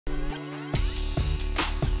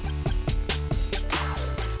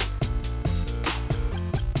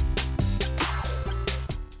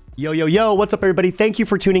Yo, yo, yo, what's up, everybody? Thank you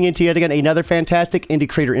for tuning in to yet again another fantastic indie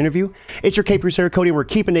creator interview. It's your Cape Crusader Cody, and we're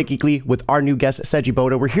keeping it geekly with our new guest,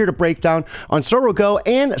 Sejibotto. We're here to break down ONSORU-GO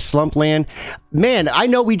and Slumpland. Man, I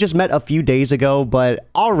know we just met a few days ago, but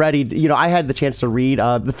already, you know, I had the chance to read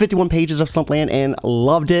the 51 pages of Slumpland and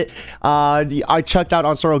loved it. I checked out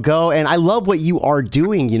ONSORU-GO, and I love what you are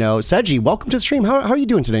doing, you know. Seji, welcome to the stream. How are you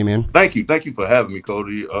doing today, man? Thank you for having me,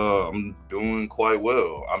 Cody. I'm doing quite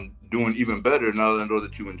well. I'm doing even better now that I know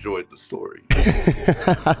that you enjoyed the story.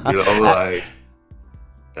 You know, like,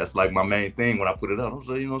 that's like my main thing when I put it out. I was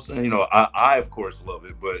like, you know what I'm saying? You know, I of course love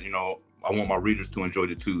it, but, you know, I want my readers to enjoy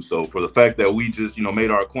it too. So for the fact that we just, you know,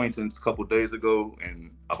 made our acquaintance a couple days ago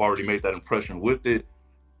and I've already made that impression with it,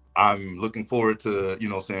 I'm looking forward to, you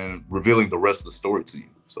know what I'm saying, revealing the rest of the story to you.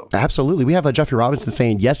 So absolutely. We have a Jeffrey Robinson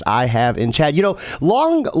saying, yes, I have in chat. You know,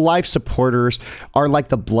 long life supporters are like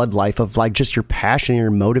the blood life of like just your passion and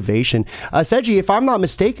your motivation. Seji, if I'm not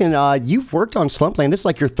mistaken, you've worked on Slumpland. This is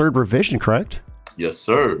like your third revision, correct? Yes,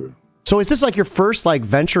 sir. So is this like your first like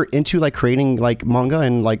venture into like creating like manga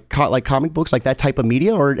and like comic books, like that type of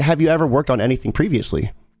media, or have you ever worked on anything previously?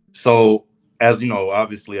 So as you know,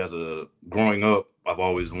 obviously as a growing up, I've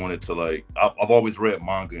always wanted to like, I've always read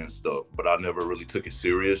manga and stuff, but I never really took it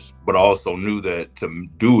serious. But I also knew that to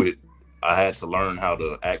do it, I had to learn how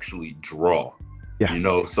to actually draw, you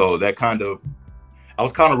know? So that kind of, I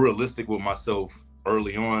was kind of realistic with myself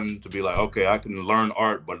early on to be like, okay, I can learn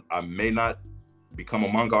art, but I may not become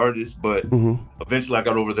a manga artist. But eventually I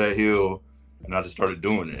got over that hill and I just started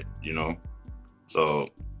doing it, you know? So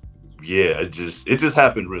yeah, it just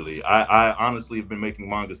happened really. I honestly have been making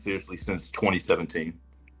manga seriously since 2017.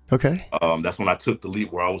 Okay. That's when I took the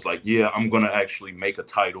leap where I was like, yeah, I'm gonna actually make a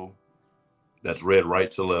title that's read right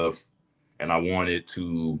to left, and I want it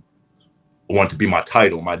to be my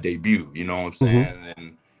title, my debut. You know what I'm saying?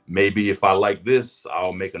 And maybe if I like this,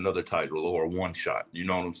 I'll make another title or a one shot. You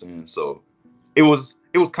know what I'm saying? So it was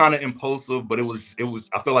kind of impulsive, but it was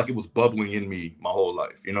I feel like it was bubbling in me my whole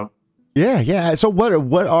life. You know? Yeah. So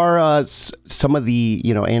what are some of the,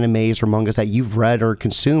 you know, animes or mangas that you've read or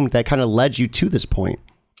consumed that kind of led you to this point?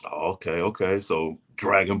 Oh, okay. So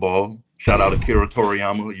Dragon Ball. Shout out to Akira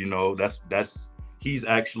Toriyama. You know, he's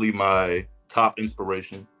actually my top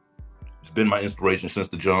inspiration. It's been my inspiration since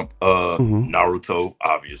the jump. Naruto,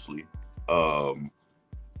 obviously.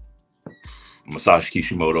 Masashi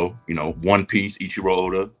Kishimoto. You know, One Piece, Ichiro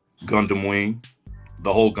Oda, Gundam Wing,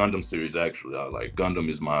 the whole Gundam series. Actually, I like Gundam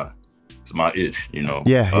is my itch, you know.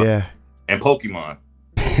 Yeah. And Pokemon,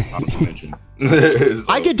 not to mention. So,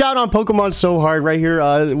 I get down on Pokemon so hard right here.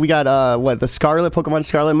 We got the Pokemon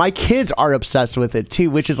Scarlet. My kids are obsessed with it too,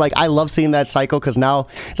 which is like, I love seeing that cycle, because now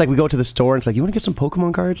it's like we go to the store and it's like, you want to get some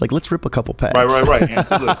Pokemon cards? Like, let's rip a couple packs. Right. And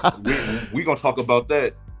so look, we're gonna talk about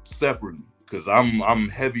that separately, because I'm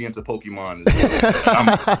heavy into Pokemon as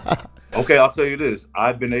well. Okay, I'll tell you this.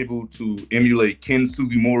 I've been able to emulate Ken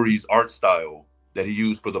Sugimori's art style that he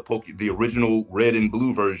used for the original red and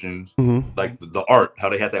blue versions, like the art, how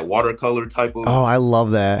they had that watercolor type of. Oh, I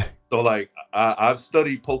love that. So like I've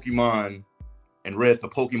studied Pokemon and read the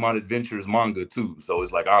Pokemon Adventures manga too. So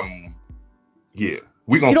it's like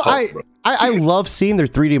we gonna talk, bro. I love seeing their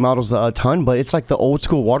 3D models a ton, but it's like the old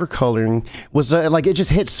school watercoloring was like, it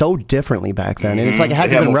just hit so differently back then. And it's like, it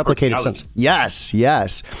hasn't been replicated since.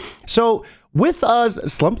 Yes. So with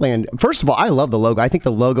Slumpland, first of all, I love the logo. I think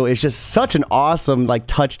the logo is just such an awesome like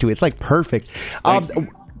touch to it. It's like perfect.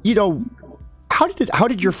 You know, how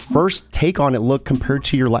did your first take on it look compared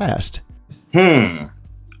to your last?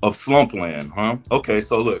 Of Slumpland, huh? Okay,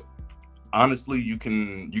 so look, honestly, you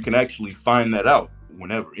can actually find that out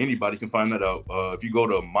whenever. Anybody can find that out. If you go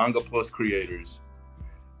to Manga Plus Creators,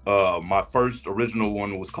 my first original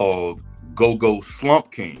one was called Go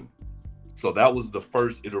Slump King. So that was the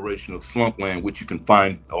first iteration of Slumpland, which you can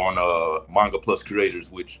find on Manga Plus Creators,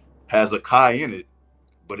 which has a Kai in it,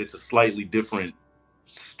 but it's a slightly different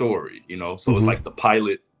story, you know? So it's like the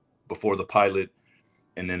pilot before the pilot.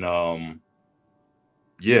 And then,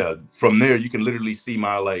 from there, you can literally see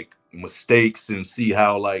my like mistakes and see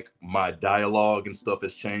how like my dialogue and stuff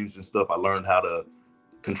has changed and stuff. I learned how to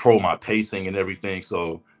control my pacing and everything.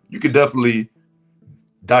 So you could definitely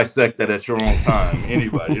dissect that at your own time.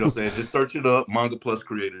 Anybody, you know what I'm saying? Just search it up, Manga Plus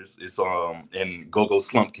Creators. It's and Go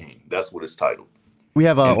Slump King. That's what it's titled. We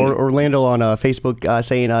have Orlando on Facebook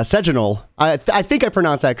saying Sejinol. I think I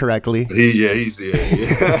pronounced that correctly. He's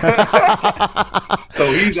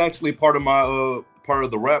So he's actually part of my part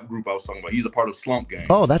of the rap group I was talking about. He's a part of Slump Gang.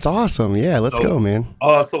 Oh, that's awesome. Yeah, let's go, man.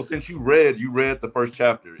 So since you read the first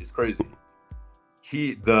chapter, it's crazy.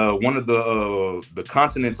 One of the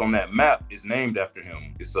continents on that map is named after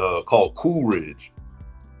him. It's called Coolridge.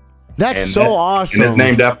 That's so awesome. And it's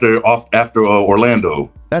named after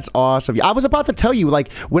Orlando. That's awesome. I was about to tell you,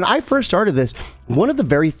 like, when I first started this, one of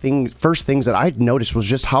the first things that I noticed was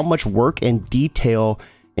just how much work and detail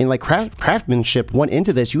and like craftsmanship went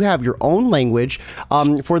into this. You have your own language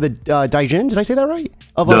for the Daijin. Did I say that right?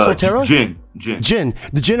 Of Solterra? Jin.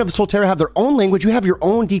 The Jin of Solterra have their own language. You have your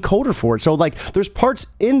own decoder for it. So like there's parts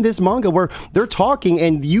in this manga where they're talking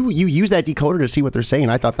and you use that decoder to see what they're saying.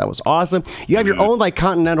 I thought that was awesome. You have your own like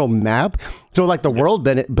continental map. So like the world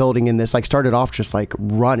building in this like started off just like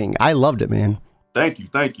running. I loved it, man. Thank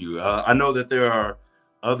you. I know that there are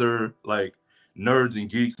other like nerds and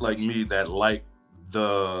geeks like me that like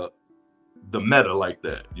the meta like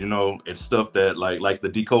that, you know. It's stuff that like the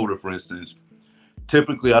decoder, for instance.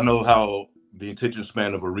 Typically, I know how the attention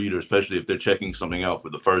span of a reader, especially if they're checking something out for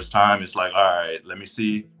the first time, it's like, all right, let me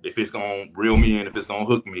see if it's gonna reel me in, if it's gonna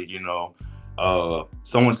hook me, you know.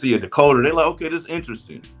 Someone see a decoder, they're like, okay, this is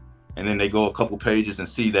interesting, and then they go a couple pages and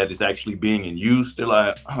see that it's actually being in use. They're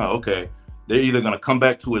like, okay. They're either gonna come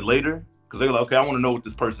back to it later because they're like, okay, I want to know what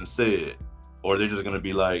this person said, or they're just gonna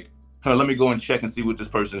be like, let me go and check and see what this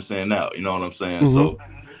person is saying now. You know what I'm saying? Mm-hmm. So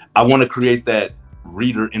I want to create that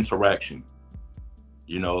reader interaction.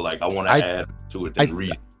 You know, like I want to add to it than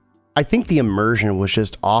read. I think the immersion was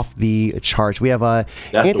just off the charts. We have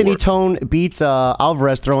Anthony Tone Beats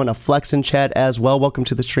Alvarez throwing a flex in chat as well. Welcome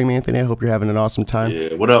to the stream, Anthony. I hope you're having an awesome time.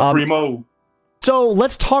 Yeah, what up, Primo? So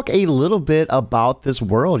let's talk a little bit about this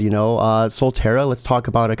world, you know, Solterra. Let's talk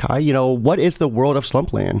about Akai. You know, what is the world of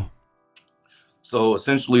Slumpland? So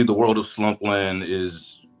essentially, the world of Slumpland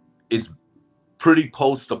it's pretty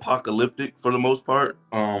post-apocalyptic for the most part.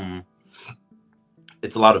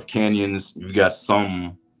 It's a lot of canyons. You got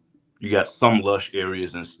some lush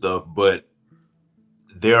areas and stuff, but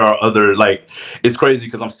there are other, like, it's crazy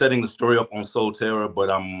because I'm setting the story up on Solterra,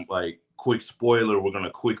 but I'm like, quick spoiler, we're gonna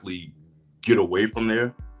quickly get away from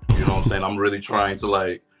there. You know what I'm saying? I'm really trying to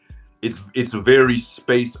like, it's a very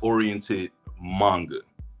space-oriented manga.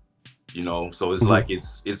 You know, so it's like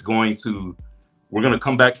we're gonna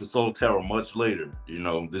come back to Solterra much later. You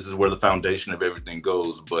know, this is where the foundation of everything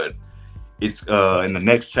goes. But it's in the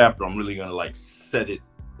next chapter, I'm really gonna like set it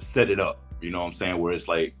up. You know what I'm saying? Where it's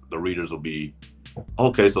like the readers will be,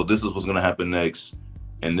 okay, so this is what's gonna happen next,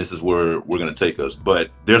 and this is where we're gonna take us.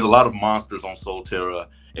 But there's a lot of monsters on Solterra,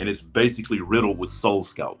 and it's basically riddled with soul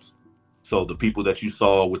scouts. So the people that you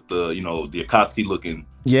saw with the, you know, the Akatsuki looking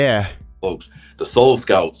folks, the soul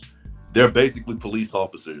scouts, they're basically police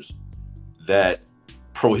officers that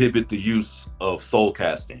prohibit the use of soul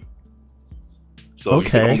casting. So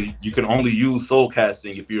you can only use soul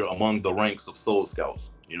casting if you're among the ranks of soul scouts.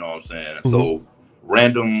 You know what I'm saying? Mm-hmm. So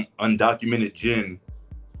random undocumented jinn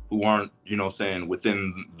who aren't, you know what I'm saying,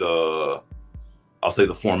 within the, I'll say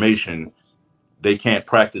the formation, they can't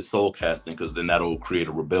practice soul casting because then that'll create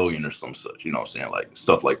a rebellion or some such, you know what I'm saying? Like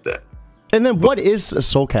stuff like that. And then what is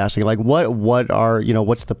soul casting? Like what are, you know,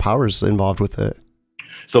 what's the powers involved with it?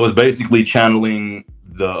 So it's basically channeling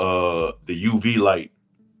the UV light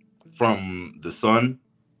from the sun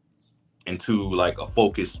into like a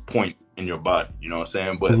focused point in your body, you know what I'm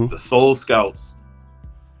saying? But the soul scouts,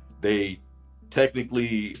 they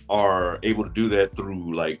technically are able to do that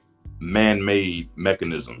through like man-made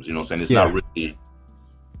mechanisms, you know what I'm saying? It's not really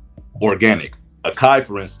organic. Akai,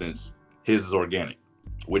 for instance, his is organic,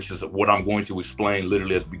 which is what I'm going to explain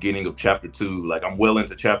literally at the beginning of chapter 2. Like I'm well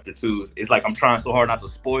into chapter 2. It's like I'm trying so hard not to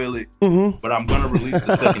spoil it, but I'm gonna release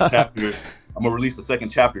the second chapter. I'm gonna release the second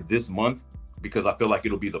chapter this month because I feel like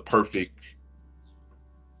it'll be the perfect,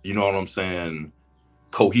 you know what I'm saying,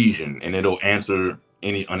 cohesion, and it'll answer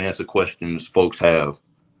any unanswered questions folks have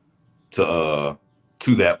to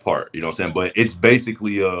that part, you know what I'm saying? But it's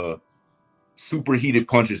basically superheated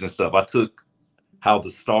punches and stuff. I took how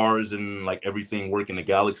the stars and like everything work in the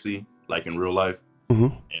galaxy, like in real life,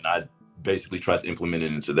 and I basically tried to implement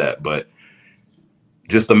it into that. But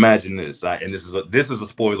just imagine this, and this is a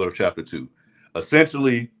spoiler of chapter 2.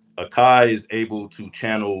 Essentially, Akai is able to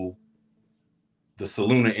channel the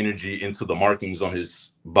Saluna energy into the markings on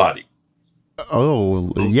his body.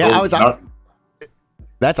 Oh, yeah. I was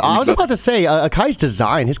about to say, Akai's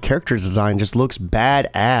design, his character's design just looks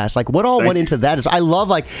badass. Like what all went into that? I love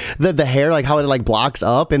like the hair, like how it like blocks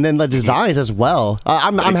up, and then the designs as well.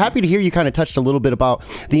 I'm happy to hear you kind of touched a little bit about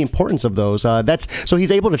the importance of those. So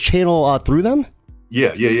he's able to channel through them.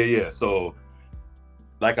 Yeah. So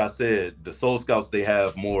like I said, the Soul Scouts, they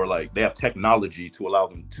have technology to allow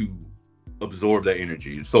them to absorb that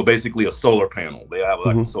energy. So basically a solar panel. They have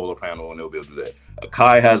like a solar panel and they'll be able to do that.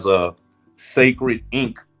 Akai has a sacred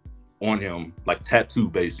ink on him, like tattoo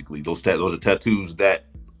basically. Those are tattoos that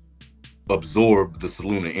absorb the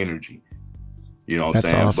Saluna energy. You know what I'm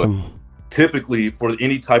That's saying? awesome. But typically for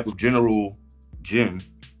any type of general gym,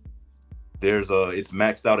 it's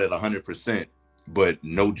maxed out at 100%, but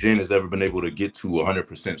no gym has ever been able to get to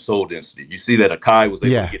 100% soul density. You see that Akai was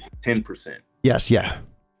able to get to 10%. Yes, yeah.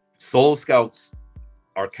 Soul Scouts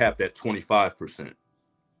are capped at 25%.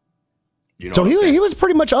 You know, so he was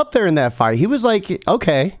pretty much up there in that fight. He was like,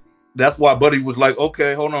 okay. That's why Buddy was like,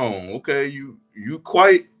 okay, hold on, okay, you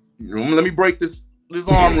quite. Let me break this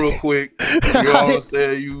arm real quick. You know what I'm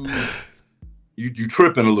saying? You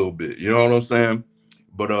tripping a little bit. You know what I'm saying?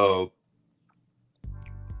 But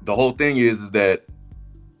the whole thing is that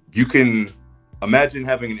you can imagine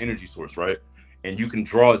having an energy source, right? And you can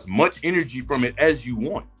draw as much energy from it as you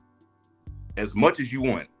want, as much as you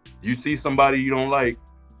want. You see somebody you don't like,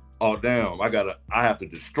 oh damn, I have to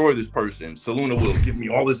destroy this person. Saluna will give me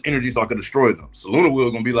all this energy so I can destroy them. Saluna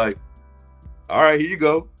will gonna be like, all right, here you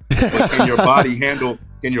go. But can your body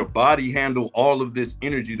handle all of this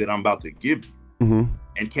energy that I'm about to give you? Mm-hmm.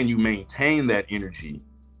 And can you maintain that energy?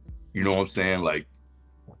 You know what I'm saying? Like,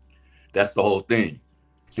 that's the whole thing.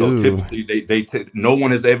 So typically no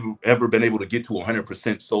one has ever been able to get to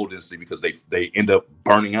 100% soul density because they end up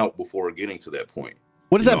burning out before getting to that point.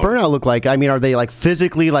 What does that burnout look like? I mean, are they like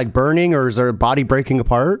physically like burning, or is their body breaking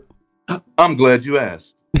apart? I'm glad you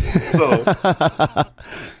asked. So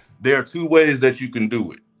there are two ways that you can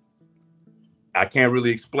do it. I can't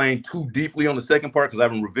really explain too deeply on the second part because I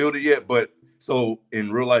haven't revealed it yet. But so in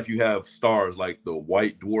real life, you have stars like the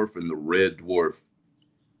white dwarf and the red dwarf.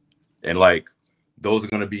 And like, those are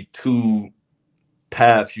going to be two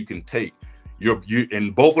paths you can take. You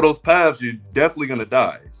in both of those paths, you're definitely going to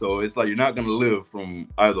die. So it's like, you're not going to live from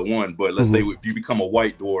either one. But let's say if you become a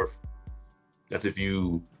white dwarf, that's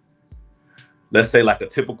let's say like a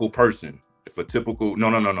typical person. If a typical,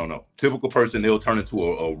 typical person, they'll turn into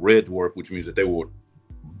a red dwarf, which means that they will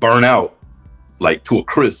burn out like to a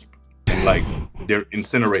crisp and like they're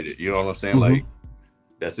incinerated. You know what I'm saying? Like,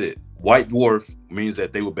 that's it. White dwarf means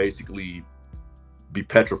that they will basically be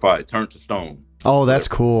petrified, turned to stone. Oh, that's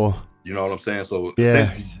cool. You know what I'm saying? So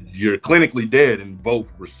yeah, you're clinically dead in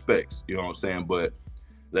both respects. You know what I'm saying? But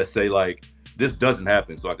let's say like this doesn't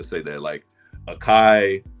happen. So I could say that like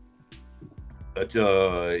Akai,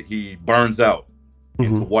 he burns out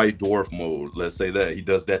into white dwarf mode. Let's say that he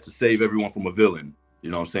does that to save everyone from a villain. You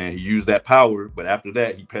know what I'm saying? He used that power, but after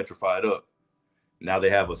that, he petrified up. Now they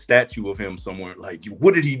have a statue of him somewhere. Like,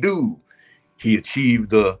 what did he do? He achieved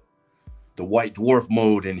the white dwarf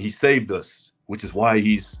mode, and he saved us, which is why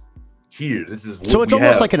he's here. This is so it's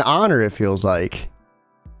almost like an honor. It feels like,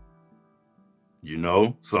 you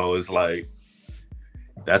know. So it's like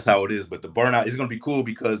that's how it is. But the burnout is going to be cool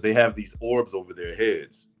because they have these orbs over their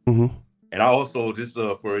heads. And I also, just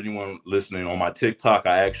for anyone listening, on my TikTok,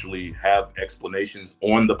 I actually have explanations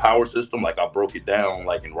on the power system. Like, I broke it down,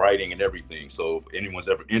 like in writing and everything. So if anyone's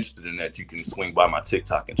ever interested in that, you can swing by my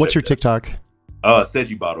TikTok. And what's your TikTok?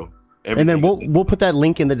 Sejibotto. And then we'll put that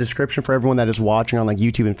link in the description for everyone that is watching on like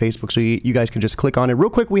YouTube and Facebook, so you guys can just click on it. Real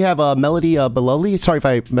quick, we have Melody Beloli. Sorry if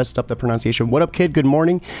I messed up the pronunciation. What up, kid? Good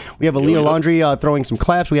morning. We have Aaliyah Laundry throwing some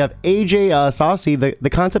claps. We have AJ Saucy. The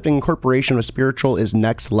concept and incorporation of spiritual is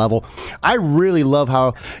next level. I really love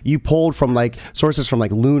how you pulled from like sources from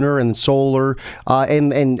like lunar and solar,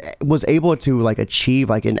 and was able to like achieve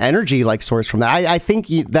like an energy like source from that. I think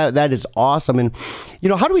that is awesome. And you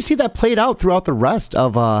know, how do we see that played out throughout the rest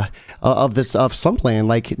of Slumpland?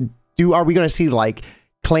 Like, are we going to see like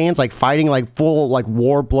clans like fighting like full like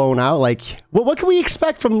war blown out? Like, what can we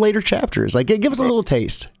expect from later chapters? Like, give us a little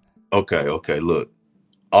taste. Okay. Look,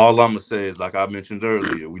 all I'm gonna say is, like I mentioned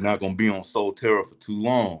earlier, we're not gonna be on Soul Terra for too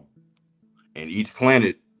long, and each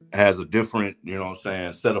planet has a different, you know what I'm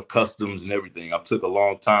saying, set of customs and everything. I've took a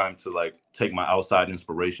long time to like take my outside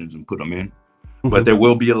inspirations and put them in, but there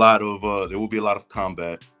will be a lot of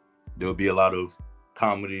combat. There will be a lot of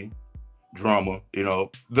comedy, drama, you know,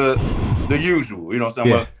 the usual, you know what I'm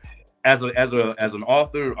saying? But as an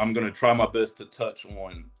author, I'm gonna try my best to touch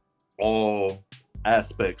on all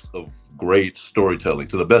aspects of great storytelling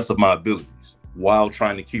to the best of my abilities, while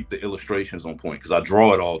trying to keep the illustrations on point, because I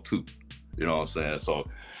draw it all too, you know what I'm saying? So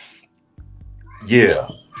yeah,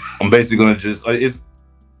 I'm basically gonna just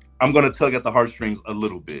I'm gonna tug at the heartstrings a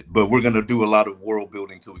little bit, but we're gonna do a lot of world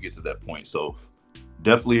building till we get to that point. So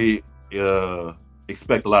definitely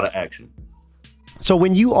expect a lot of action. So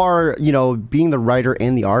when you are, you know, being the writer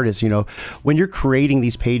and the artist, you know, when you're creating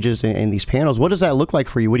these pages and these panels, what does that look like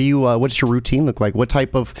for you? What's your routine look like? What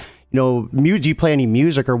type of, you know, do you play any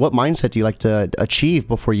music, or what mindset do you like to achieve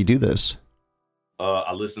before you do this?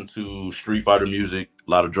 I listen to Street Fighter music,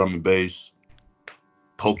 a lot of drum and bass,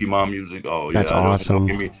 Pokemon music. Oh yeah, That's awesome.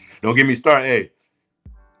 Don't get me started. Hey,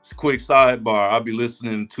 quick sidebar. I'll be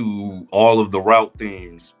listening to all of the route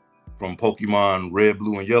themes from Pokemon Red,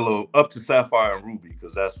 Blue, and Yellow up to Sapphire and Ruby,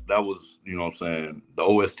 because that was, you know what I'm saying, the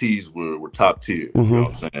OSTs were top tier. You know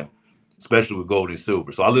what I'm saying, especially with Gold and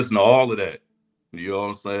Silver. So I listen to all of that. You know what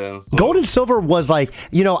I'm saying? So, Gold and Silver was like,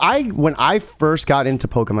 you know, when I first got into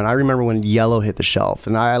Pokemon, I remember when Yellow hit the shelf,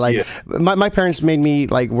 and I like my parents made me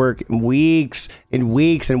like work weeks and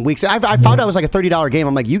weeks and weeks. I found out it was like a $30 game.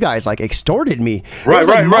 I'm like, you guys like extorted me. Right,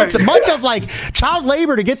 like right. Much of like child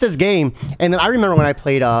labor to get this game. And then I remember when I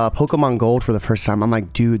played Pokemon Gold for the first time, I'm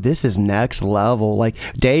like, dude, this is next level. Like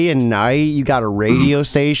day and night, you got a radio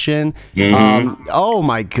station. Oh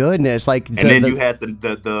my goodness! Like, and then you had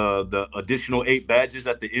the additional 8 badges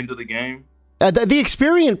at the end of the game. The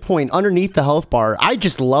experience point underneath the health bar, I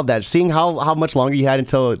just love that. Seeing how much longer you had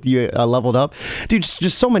until you leveled up. Dude,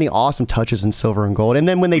 just so many awesome touches in Silver and Gold. And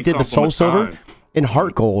then when they did the Soul Silver and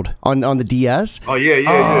Heart Gold on the DS. Oh,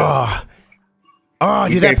 yeah. Oh,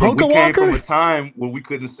 dude, that Poke We Walker? came from a time where we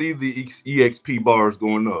couldn't see the EXP bars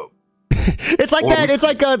going up. It's like that. It's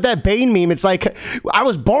like that Bane meme. It's like, I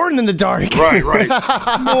was born in the dark. Right.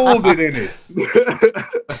 Molded in it.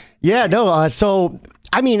 Yeah, no. So,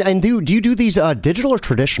 I mean, and do you do these digital or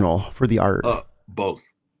traditional for the art? Both.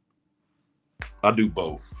 I do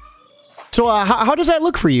both. So, how does that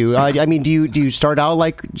look for you? I mean, do you start out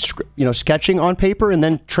like, you know, sketching on paper and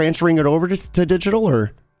then transferring it over to digital,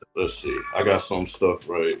 or? Let's see. I got some stuff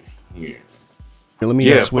right here. Let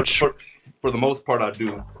me switch. For the most part, I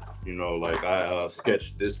do. You know, like I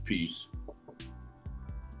sketched this piece,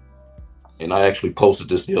 and I actually posted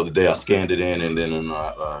this the other day. I scanned it in, and then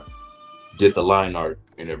I did the line art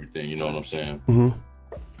and everything. You know what I'm saying?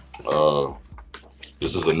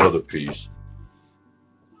 This is another piece.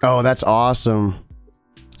 Oh, that's awesome.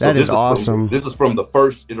 That is awesome. This is from the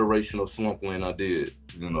first iteration of Slumpland I did.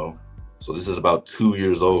 You know, so this is about 2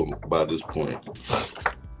 years old by this point.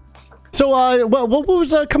 So, what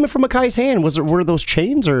was coming from Akai's hand? Were those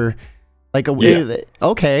chains or like a? Yeah.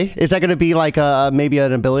 Okay, is that going to be like maybe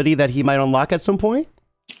an ability that he might unlock at some point?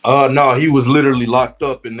 No, he was literally locked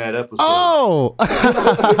up in that episode. Oh,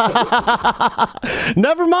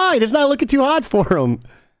 never mind. It's not looking too hot for him.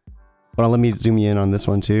 Hold on, let me zoom you in on this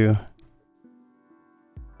one too.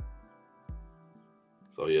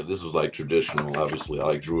 So yeah, this was like traditional. Obviously, I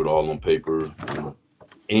like drew it all on paper,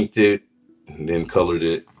 inked it, and then colored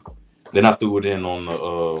it. Then I threw it in on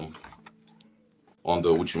the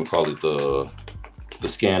whatchamacallit, the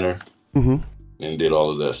scanner, and did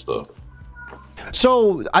all of that stuff.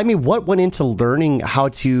 So, I mean, what went into learning how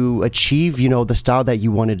to achieve, you know, the style that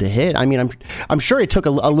you wanted to hit? I mean, I'm sure it took a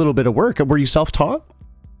little bit of work. Were you self-taught?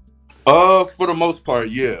 For the most part,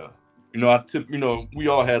 yeah. You know, we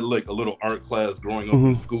all had like a little art class growing up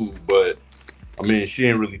in school, but I mean, she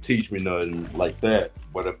didn't really teach me nothing like that.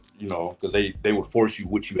 But if, you know, because they would force you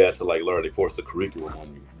what you had to like learn. They forced the curriculum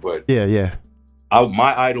on you. But yeah.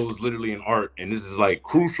 My idol is literally in art, and this is like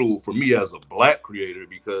crucial for me as a Black creator,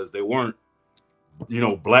 because they weren't, you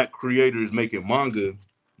know, Black creators making manga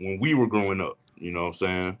when we were growing up. You know what I'm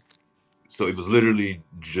saying? So it was literally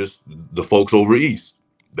just the folks over East.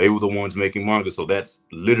 They were the ones making manga. So that's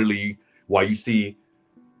literally why you see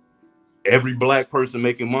every Black person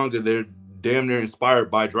making manga, they're damn near inspired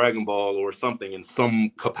by Dragon Ball or something in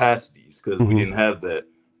some capacities, because we didn't have that.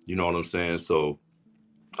 You know what I'm saying? So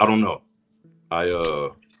I don't know.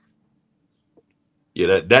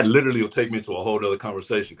 Yeah, that literally will take me into a whole other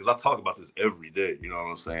conversation, because I talk about this every day. You know what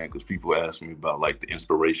I'm saying? Because people ask me about like the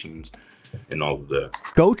inspirations and all of that.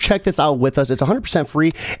 Go check this out with us. It's 100%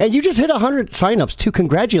 free, and you just hit 100 signups too.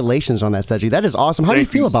 Congratulations on that, Seji. That is awesome. How do you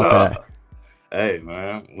feel about that? Hey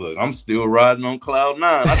man, look, I'm still riding on cloud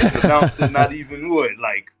 9. I just announced it not even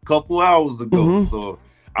like a couple hours ago. So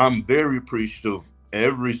I'm very appreciative of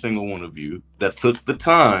every single one of you that took the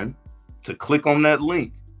time to click on that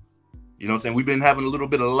link. You know what I'm saying? We've been having a little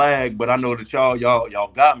bit of lag, but I know that y'all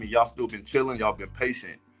got me. Y'all still been chilling. Y'all been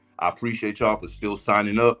patient. I appreciate y'all for still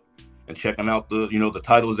signing up and checking out the, you know, the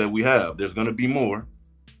titles that we have. There's gonna be more.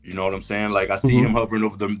 You know what I'm saying? Like I see him hovering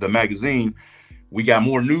over the magazine. We got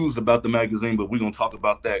more news about the magazine, but we're gonna talk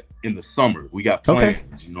about that in the summer. We got plans.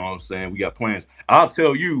 Okay. You know what I'm saying? We got plans. I'll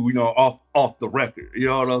tell you, you know, off the record. You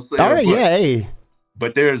know what I'm saying? All right, yeah.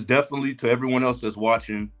 But there's definitely, to everyone else that's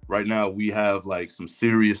watching right now, we have like some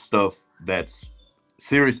serious stuff, that's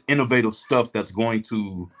serious, innovative stuff that's going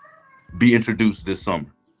to be introduced this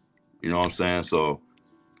summer. You know what I'm saying? So,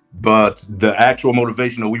 but the actual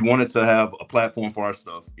motivation that we wanted to have a platform for our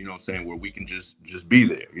stuff, you know what I'm saying, where we can just be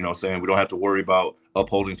there. You know what I'm saying? We don't have to worry about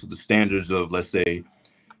upholding to the standards of, let's say,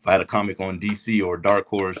 if I had a comic on DC or Dark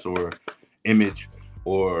Horse or Image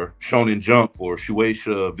or Shonen Jump or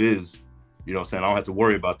Shueisha Viz, you know what I'm saying? I don't have to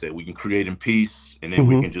worry about that. We can create in peace, and then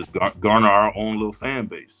we can just garner our own little fan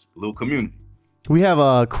base, little community. We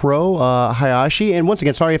have Crow Hayashi, and once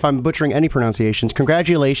again, sorry if I'm butchering any pronunciations.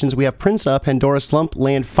 Congratulations, we have Prince Pandora Slump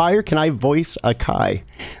Land Fire. Can I voice a Kai?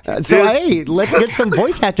 So hey, let's get some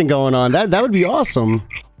voice acting going on. That would be awesome.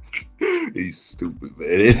 He's stupid, man.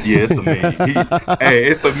 It's a meme. Hey,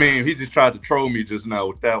 it's a meme. He just tried to troll me just now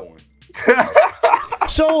with that one.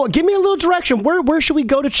 So give me a little direction. Where should we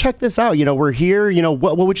go to check this out? You know, we're here. You know,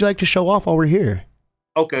 what would you like to show off while we're here?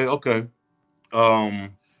 Okay.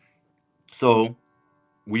 So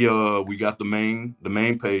we got the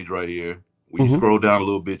main page right here. We scroll down a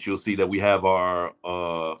little bit, you'll see that we have our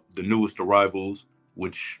the newest arrivals,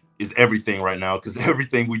 which is everything right now, because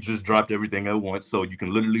everything we just dropped everything at once, so you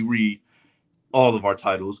can literally read all of our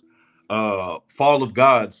titles. Fall of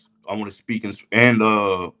Gods, I want to speak, and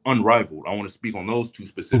Unrivaled, I want to speak on those two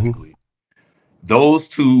specifically. Those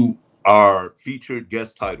two are featured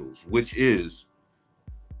guest titles, which is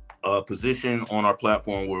a position on our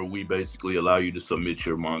platform where we basically allow you to submit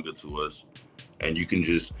your manga to us, and you can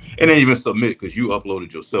just, and then even submit because you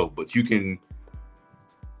uploaded yourself, but you can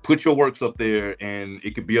put your works up there and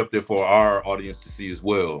it could be up there for our audience to see as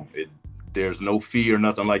well. There's no fee or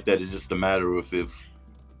nothing like that. It's just a matter of if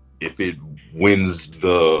it wins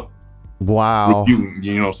the review,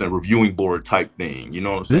 you know what I'm saying, reviewing board type thing, you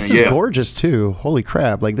know what I'm saying? This is gorgeous too. Holy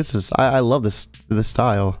crap. Like this is, I love this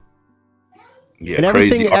style. Yeah, and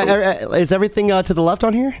everything is everything to the left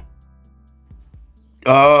on here?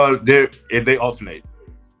 They alternate.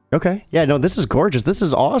 Okay. Yeah, no, this is gorgeous. This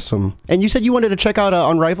is awesome. And you said you wanted to check out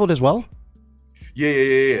Unrivaled as well?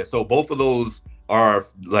 Yeah. So both of those are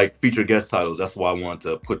like featured guest titles. That's why I wanted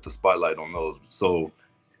to put the spotlight on those. So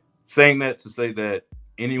saying that to say that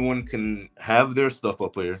anyone can have their stuff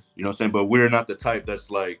up there, you know what I'm saying? But we're not the type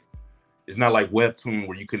that's like, it's not like Webtoon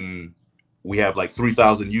where we have like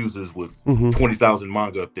 3,000 users with 20,000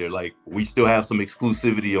 manga up there. Like we still have some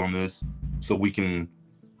exclusivity on this so we can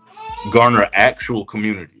garner actual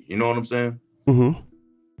community. You know what I'm saying? So,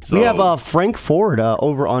 we have Frank Ford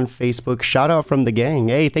over on Facebook. Shout out from the gang.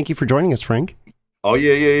 Hey, thank you for joining us, Frank. Oh,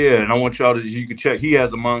 yeah. And I want y'all to, you can check. He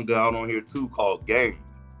has a manga out on here too called Gang.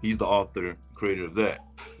 He's the author, creator of that.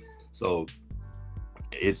 So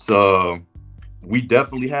it's, we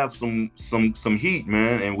definitely have some heat,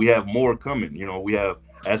 man, and we have more coming. You know, we have,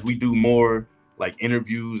 as we do more like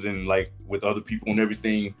interviews and like with other people and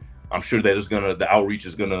everything, I'm sure that the outreach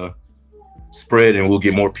is gonna spread and we'll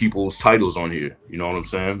get more people's titles on here. You know what I'm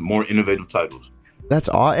saying? More innovative titles. That's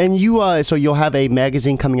awesome. And you, so you'll have a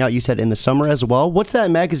magazine coming out, you said in the summer as well. What's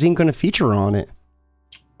that magazine going to feature on it?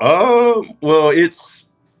 Well,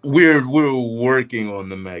 we're working on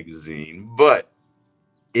the magazine, but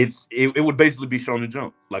it would basically be Shonen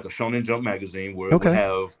Jump, like a Shonen Jump magazine where it would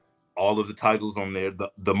have all of the titles on there,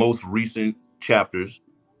 the most recent chapters,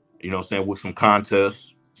 you know what I'm saying, with some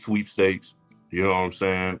contests, sweepstakes, you know what I'm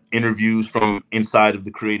saying, interviews from inside of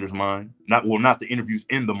the creator's mind. Not the interviews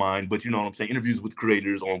in the mind, but you know what I'm saying, interviews with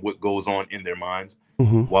creators on what goes on in their minds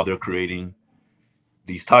while they're creating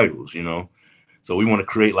these titles, you know. So we want to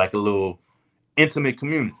create like a little intimate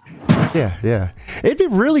community. Yeah. It'd be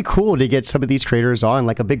really cool to get some of these creators on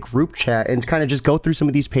like a big group chat and kind of just go through some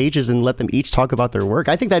of these pages and let them each talk about their work.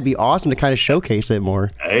 I think that'd be awesome to kind of showcase it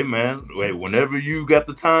more. Hey man, whenever you got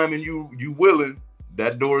the time and you willing,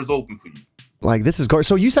 that door is open for you. Like this is gorgeous.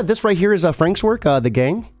 So you said this right here is Frank's work, The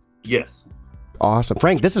Gang? Yes. Awesome.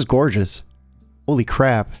 Frank, this is gorgeous. Holy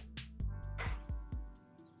crap.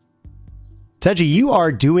 Seji, you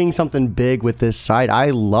are doing something big with this site.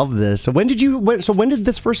 I love this. So when did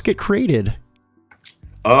this first get created?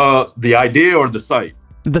 The idea or the site?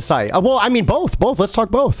 The site. Well, I mean both. Let's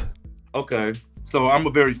talk both. Okay. So I'm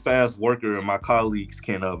a very fast worker and my colleagues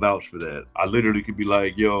can vouch for that. I literally could be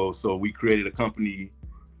like, yo, so we created a company.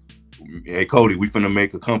 Hey, Cody, we finna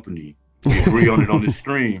make a company. We agree on it on this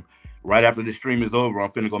stream. Right after the stream is over, I'm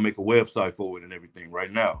finna go make a website for it and everything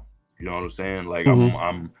right now. You know what I'm saying? Like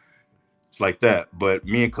I'm it's like that. But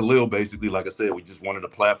me and Khalil, basically, like I said, we just wanted a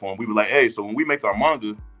platform. We were like, hey, so when we make our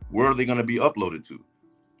manga, where are they going to be uploaded to?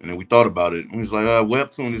 And then we thought about it. And we was like,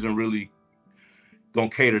 Webtoon isn't really going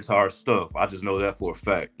to cater to our stuff. I just know that for a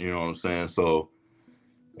fact. You know what I'm saying? So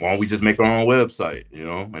why don't we just make our own website, you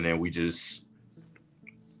know? And then we just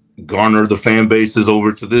garner the fan bases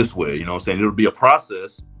over to this way. You know what I'm saying? It'll be a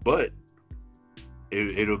process, but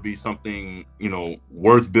it'll be something, you know,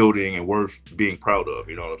 worth building and worth being proud of.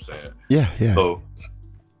 You know what I'm saying? Yeah. So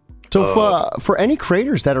So for any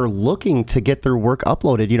creators that are looking to get their work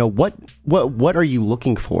uploaded, you know, what are you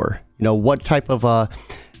looking for? You know, what type of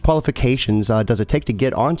qualifications does it take to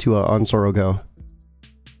get onto ONSORU-GO?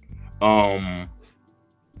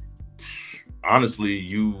 Honestly,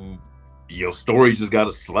 your story just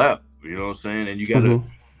gotta slap. You know what I'm saying? And you gotta.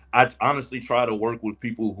 I honestly try to work with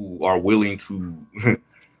people who are willing to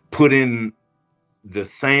put in the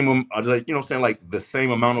same, like, you know what I'm saying, like the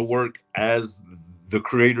same amount of work as the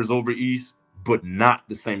creators over East, but not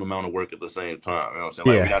the same amount of work at the same time. You know what I'm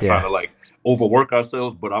saying? Like, we're not trying to like overwork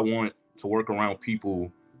ourselves, but I want to work around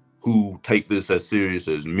people who take this as serious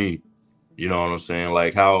as me. You know what I'm saying?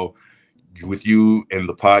 Like how with you and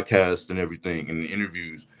the podcast and everything and the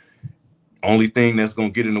interviews, only thing that's gonna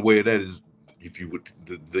get in the way of that is if you would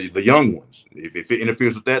the young ones. If it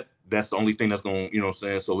interferes with that, that's the only thing that's gonna, you know what I'm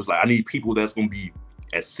saying? So it's like I need people that's gonna be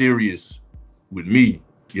as serious with me,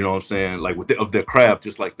 you know what I'm saying, like of their craft,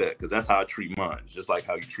 just like that, because that's how I treat mine, just like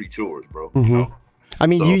how you treat yours, bro. You know? I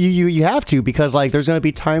mean, so, you have to, because like there's going to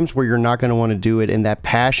be times where you're not going to want to do it, and that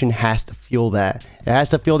passion has to fuel that. It has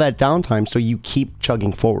to feel that downtime, so you keep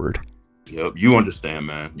chugging forward. Yep, you understand,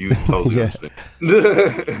 man. You totally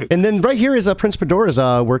understand. And then right here is Prince Pedora's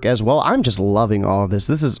work as well. I'm just loving all of this.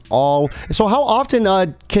 This is all. So how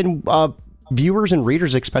often can viewers and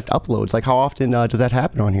readers expect uploads? Like how often does that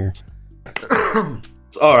happen on here?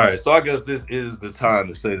 All right, so I guess this is the time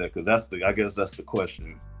to say that, because I guess that's the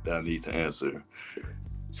question that I need to answer.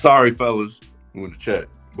 Sorry, fellas, who in the chat,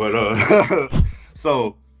 but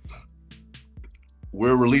so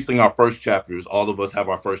we're releasing our first chapters. All of us have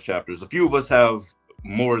our first chapters. A few of us have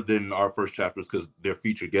more than our first chapters because they're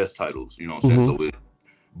featured guest titles. You know what I'm saying? So,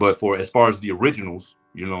 but for as far as the originals,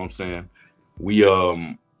 you know what I'm saying, we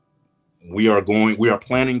are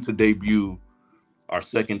planning to debut our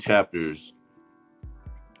second chapters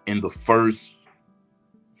in the first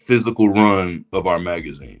physical run of our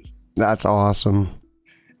magazines. That's awesome.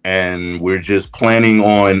 And we're just planning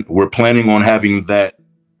on having that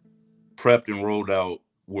prepped and rolled out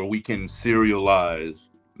where we can serialize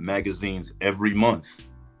magazines every month.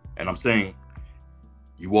 And I'm saying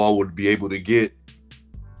you all would be able to get,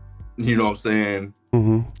 you know what I'm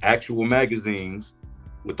saying, actual magazines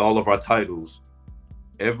with all of our titles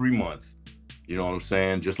every month. You know what I'm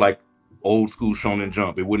saying? Just like old school Shonen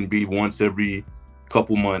Jump. It wouldn't be once every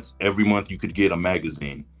couple months. Every month you could get a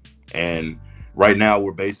magazine. And right now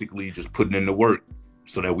we're basically just putting in the work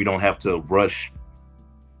so that we don't have to rush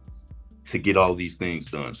to get all these things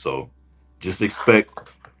done. So just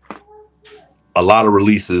expect a lot of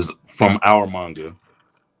releases from our manga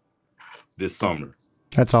this summer.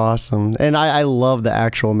 That's awesome. And I love the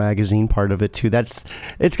actual magazine part of it too.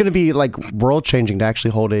 It's going to be like world changing to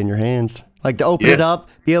actually hold it in your hands. Like to open it up,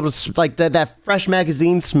 be able to like that fresh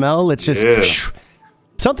magazine smell. It's just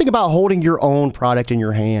something about holding your own product in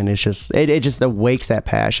your hand. It's just, it just awakes that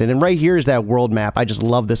passion. And right here is that world map. I just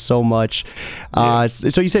love this so much.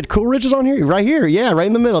 So you said Cool Ridge is on here? Right here. Yeah, right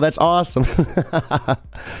in the middle. That's awesome.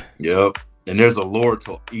 Yep. And there's a lore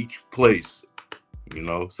to each place, you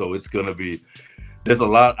know, so it's going to be, there's a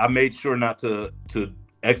lot. I made sure not to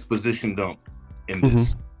exposition dump in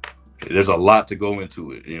this. There's a lot to go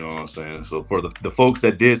into it, you know what I'm saying? So for the folks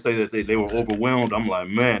that did say that they were overwhelmed, I'm like,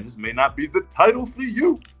 man, this may not be the title for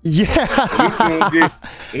you. Yeah.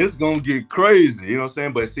 It's gonna get crazy, you know what I'm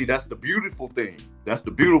saying? But see, that's the beautiful thing. That's the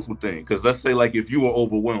beautiful thing. Because let's say, like, if you were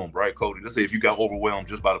overwhelmed, right, Cody? Let's say if you got overwhelmed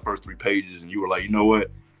just by the first 3 pages and you were like, you know what,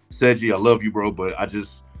 Seji, I love you, bro, but I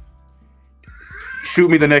just shoot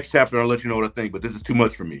me the next chapter. I'll let you know what I think, but this is too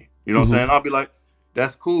much for me. You know what I'm saying? I'll be like,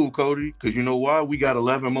 that's cool, Cody, because you know why? We got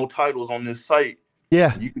 11 more titles on this site.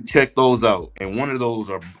 Yeah. You can check those out. And one of those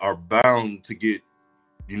are bound to get,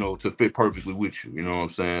 you know, to fit perfectly with you. You know what I'm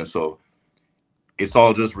saying? So it's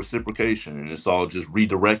all just reciprocation, and it's all just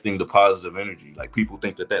redirecting the positive energy. Like, people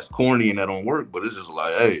think that that's corny and that don't work, but it's just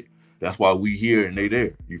like, hey, that's why we here and they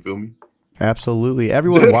there. You feel me? Absolutely.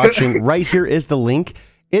 Everyone watching, right here is the link.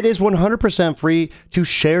 It is 100% free to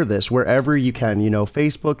share this wherever you can. You know,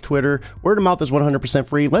 Facebook, Twitter, word of mouth is 100%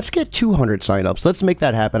 free. Let's get 200 signups. Let's make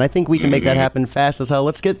that happen. I think we can make that happen fast as hell.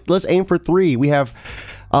 Let's aim for 3. We have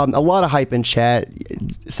a lot of hype in chat.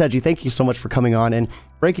 Seji, thank you so much for coming on and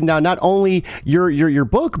breaking down not only your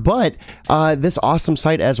book, but this awesome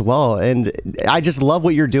site as well. And I just love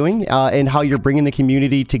what you're doing and how you're bringing the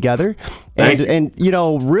community together. And you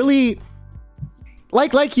know, really,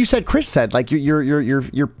 like you said, Chris said, like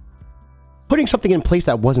you're putting something in place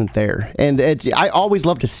that wasn't there. And I always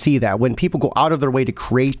love to see that when people go out of their way to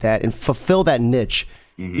create that and fulfill that niche,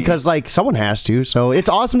 because like someone has to. So it's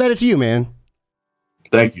awesome that it's you, man.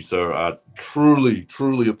 Thank you, sir. I truly,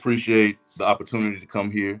 truly appreciate the opportunity to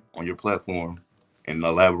come here on your platform and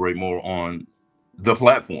elaborate more on the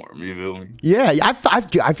platform. You feel me? Yeah,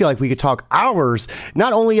 I feel like we could talk hours,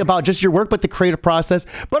 not only about just your work, but the creative process.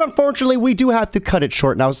 But unfortunately, we do have to cut it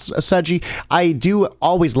short. Now, Seji, I do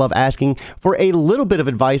always love asking for a little bit of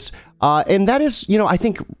advice. And that is, you know, I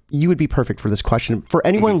think you would be perfect for this question. For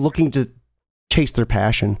anyone looking to chase their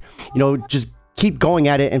passion, you know, just keep going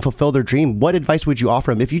at it and fulfill their dream, what advice would you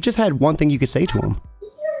offer them if you just had one thing you could say to them?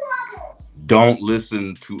 Don't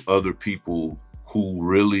listen to other people who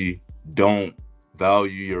really don't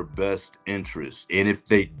value your best interests. And if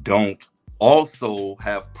they don't, also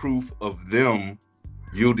have proof of them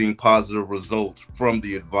yielding positive results from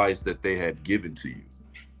the advice that they had given to you.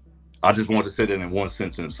 I just wanted to say that in one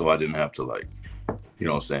sentence so I didn't have to, like, you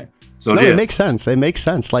know what I'm saying? So no, yeah. It makes sense. It makes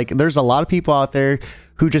sense. Like, there's a lot of people out there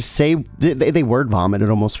who just say, they word vomit, it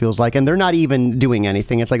almost feels like, and they're not even doing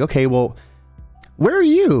anything. It's like, okay, well, where are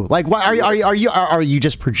you? Like, why are you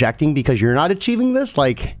just projecting because you're not achieving this?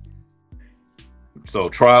 Like, so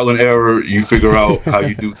trial and error, you figure out how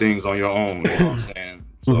you do things on your own. You know what I'm saying?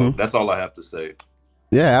 So that's all I have to say.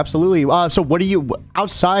 Yeah, absolutely. So what are you,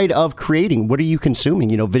 outside of creating, what are you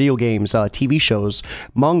consuming? You know, video games, TV shows,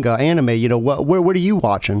 manga, anime, you know, what are you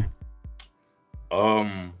watching?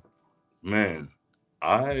 Man,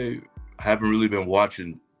 I haven't really been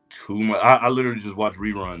watching too much. I literally just watch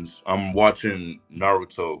reruns. I'm watching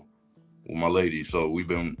Naruto with my lady, so we've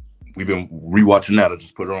been rewatching that. I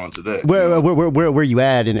just put her on today. Where you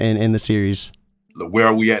at in the series? Where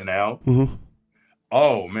are we at now?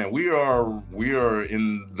 Oh man, we are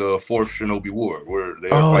in the fourth Shinobi War.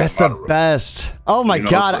 That's the best. Oh my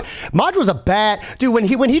god, Madara was a bad dude.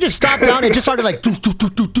 When he just stopped down and just started like, doosh, doosh,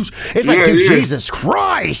 doosh, doosh, doosh. It's like, dude, Jesus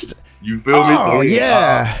Christ. You feel me? So,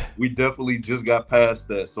 yeah. We definitely just got past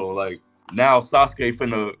that. So like now Sasuke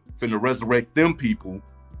finna resurrect them people.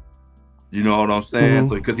 You know what I'm saying?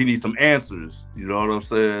 So because he needs some answers. You know what I'm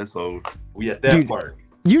saying? So we at that part.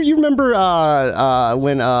 You remember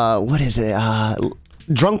when what is it?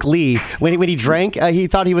 Drunk Lee, when he drank, he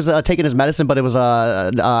thought he was taking his medicine, but it was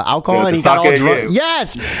alcohol, and he got all drunk.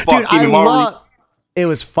 Yes, dude, I love. It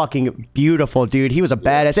was fucking beautiful, dude. He was a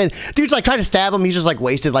badass, and dude's like trying to stab him. He's just like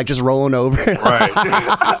wasted, like just rolling over.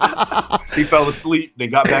 Right. He fell asleep, then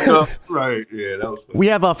got back up. Right. Yeah, that was fun. We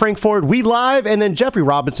have Frank Ford, We Live, and then Jeffrey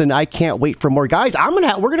Robinson. I can't wait for more, guys.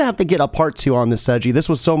 We're gonna have to get a part 2 on this, Seji. This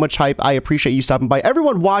was so much hype. I appreciate you stopping by.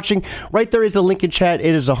 Everyone watching, right there is the link in chat.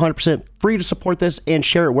 It is 100% free to support this and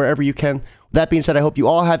share it wherever you can. That being said, I hope you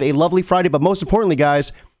all have a lovely Friday, but most importantly,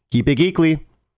 guys, keep it geekly.